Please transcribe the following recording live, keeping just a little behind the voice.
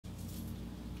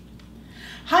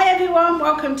Hi everyone,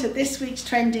 welcome to this week's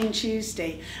Trending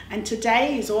Tuesday, and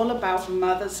today is all about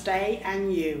Mother's Day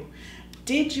and you.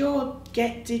 Did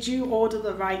you order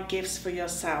the right gifts for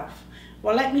yourself?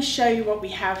 Well, let me show you what we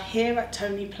have here at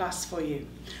Toni Plus for you.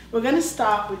 We're going to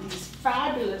start with these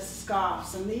fabulous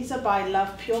scarves, and these are by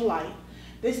Love Pure Light.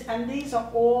 These are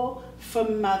all for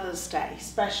Mother's Day,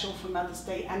 special for Mother's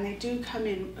Day, and they do come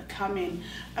in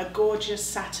a gorgeous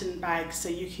satin bag, so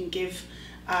you can give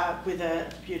with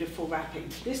a beautiful wrapping.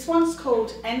 This one's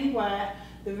called Anywhere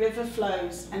the River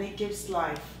Flows and It Gives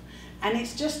Life, and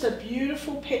it's just a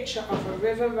beautiful picture of a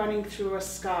river running through a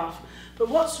scarf. But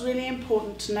what's really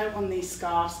important to note on these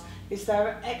scarves is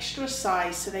they're extra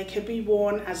size, so they could be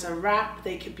worn as a wrap,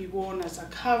 they could be worn as a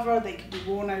cover, they could be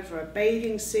worn over a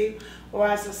bathing suit or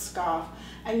as a scarf.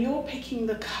 And you're picking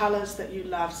the colors that you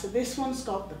love. So this one's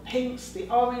got the pinks, the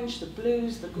orange, the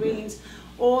blues, the greens,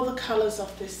 all the colors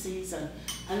of this season.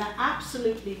 And they're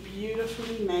absolutely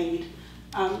beautifully made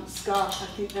scarves. I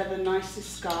think they're the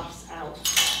nicest scarves out.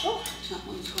 Oh, that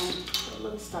one's gone, got a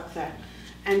little stuck there.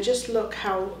 And just look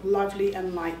how lovely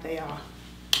and light they are.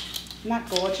 Isn't that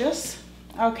gorgeous?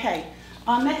 Okay,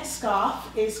 our next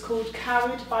scarf is called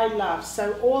Carried by Love,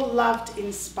 so all loved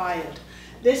inspired.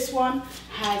 This one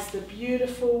has the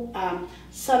beautiful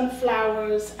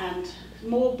sunflowers and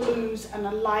more blues and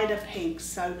a lighter pink.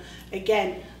 So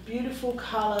again, beautiful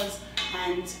colors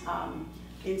and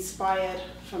inspired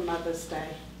for Mother's Day.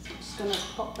 So I'm just going to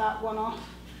pop that one off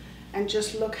and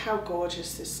just look how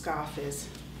gorgeous this scarf is.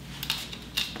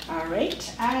 All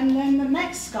right, and then the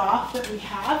next scarf that we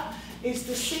have is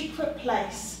the Secret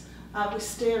Place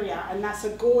wisteria, and that's a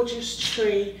gorgeous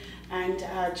tree and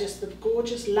just the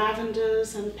gorgeous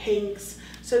lavenders and pinks.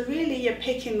 So really you're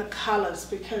picking the colors,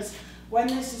 because when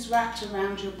this is wrapped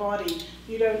around your body,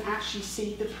 you don't actually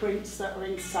see the prints that are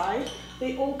inside.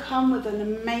 They all come with an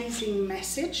amazing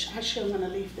message. Actually, I'm going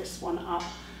to leave this one up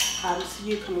so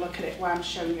you can look at it while I'm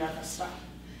showing you other stuff.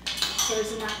 So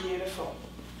isn't that beautiful?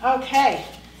 Okay.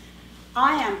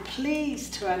 I am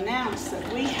pleased to announce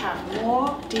that we have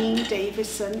more Dean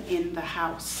Davison in the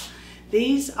house.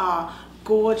 These are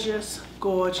gorgeous,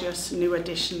 gorgeous new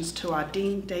additions to our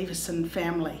Dean Davison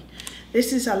family.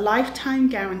 This is a lifetime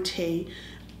guarantee,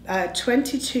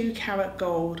 22 karat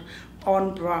gold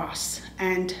on brass.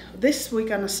 And this we're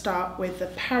going to start with the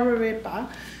Parariba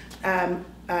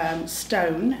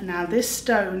stone. Now this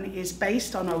stone is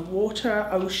based on a water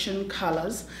ocean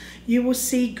colors. You will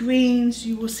see greens,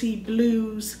 you will see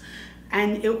blues,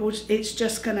 and it's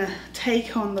just going to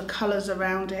take on the colors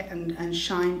around it and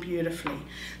shine beautifully.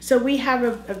 So we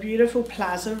have a beautiful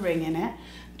plaza ring in it.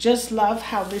 Just love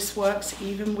how this works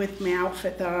even with my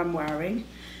outfit that I'm wearing.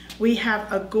 We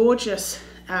have a gorgeous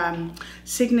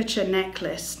signature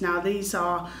necklace. Now these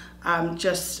are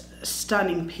just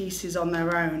stunning pieces on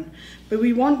their own, but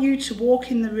we want you to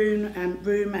walk in the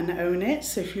room and own it.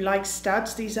 So if you like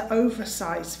studs, these are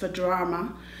oversized for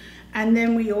drama. And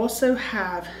then we also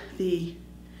have these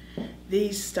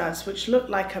studs, which look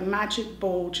like a magic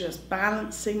ball just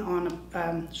balancing on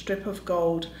a strip of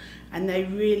gold, and they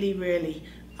really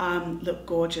look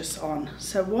gorgeous on.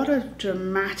 So what a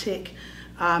dramatic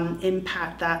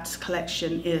impact that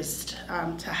collection is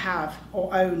to have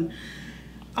or own.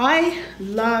 I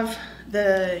love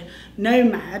the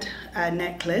Nomad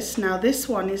necklace. Now this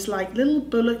one is like little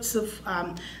bullets of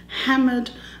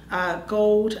hammered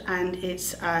gold, and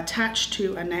it's attached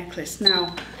to a necklace.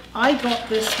 Now I got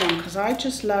this one because I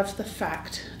just love the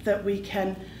fact that we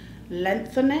can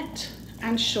lengthen it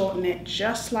and shorten it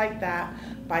just like that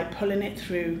by pulling it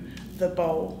through the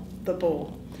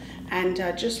ball. And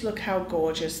just look how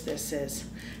gorgeous this is.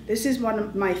 This is one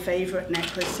of my favorite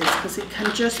necklaces because it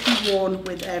can just be worn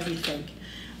with everything.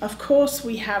 Of course,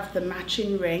 we have the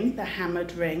matching ring, the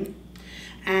hammered ring.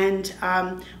 And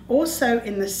also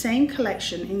in the same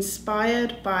collection,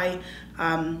 inspired by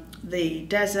the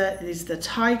desert, is the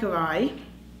tiger eye.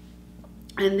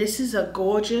 And this is a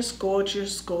gorgeous,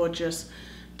 gorgeous, gorgeous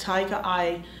tiger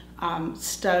eye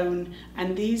stone,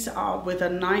 and these are with a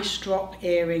nice drop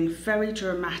earring, very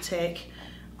dramatic.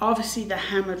 Obviously the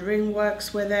hammered ring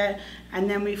works with it, and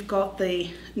then we've got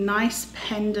the nice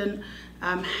pendant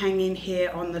hanging here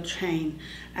on the chain.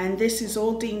 And this is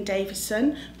all Dean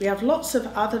Davison. We have lots of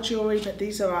other jewelry, but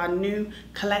these are our new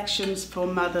collections for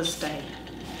Mother's Day.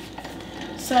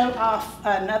 So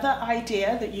another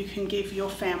idea that you can give your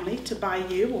family to buy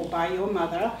you or buy your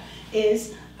mother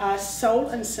is Sol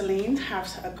and Celine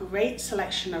have a great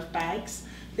selection of bags.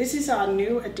 This is our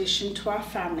new addition to our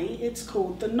family. It's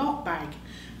called the Knot Bag,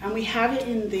 and we have it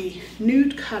in the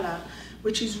nude color,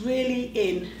 which is really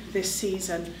in this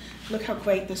season. Look how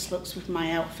great this looks with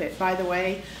my outfit. By the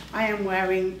way, I am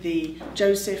wearing the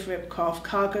Joseph Ribkoff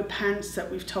cargo pants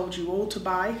that we've told you all to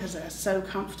buy because they're so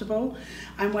comfortable.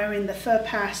 I'm wearing the fur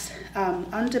pass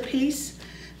underpiece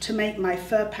to make my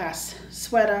fur pass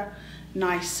sweater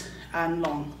nice and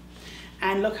long.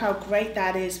 And look how great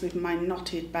that is with my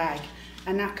knotted bag.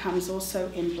 And that comes also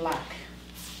in black.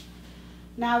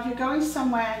 Now, if you're going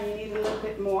somewhere and you need a little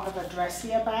bit more of a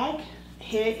dressier bag,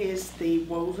 here is the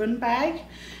woven bag.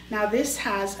 Now this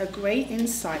has a great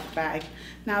inside bag.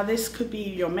 Now this could be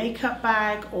your makeup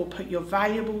bag or put your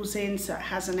valuables in, so it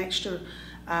has an extra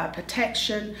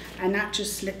protection, and that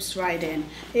just slips right in.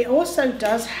 It also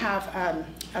does have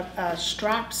a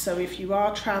strap, so if you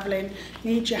are traveling,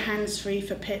 need your hands free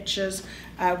for pictures,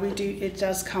 it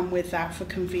does come with that for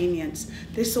convenience.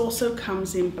 This also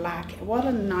comes in black. What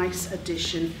a nice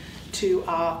addition to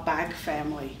our bag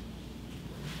family.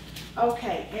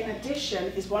 Okay, in addition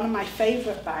is one of my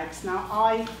favorite bags. Now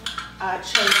I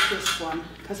chose this one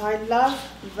because I love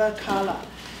the color.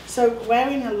 So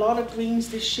wearing a lot of greens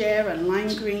this year and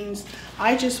lime greens,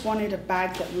 I just wanted a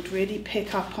bag that would really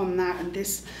pick up on that, and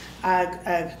this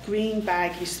green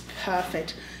bag is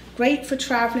perfect. Great for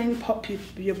traveling, pop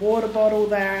your water bottle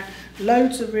there,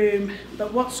 loads of room.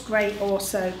 But what's great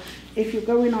also, if you're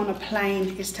going on a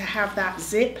plane, is to have that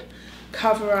zip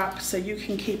cover up so you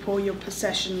can keep all your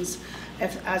possessions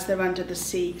as they're under the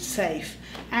seat safe.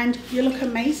 And you look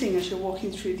amazing as you're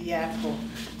walking through the airport.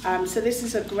 So this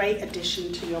is a great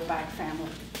addition to your bag family.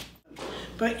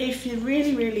 But if you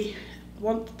really, really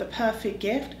want the perfect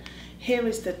gift, here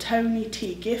is the Toni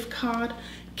Tea gift card.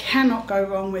 Cannot go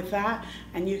wrong with that,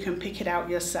 and you can pick it out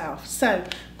yourself. So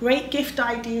great gift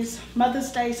ideas.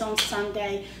 Mother's Day's on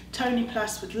Sunday. Toni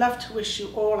Plus would love to wish you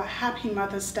all a happy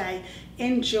Mother's Day.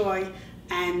 Enjoy,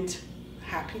 and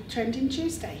happy Trending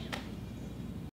Tuesday.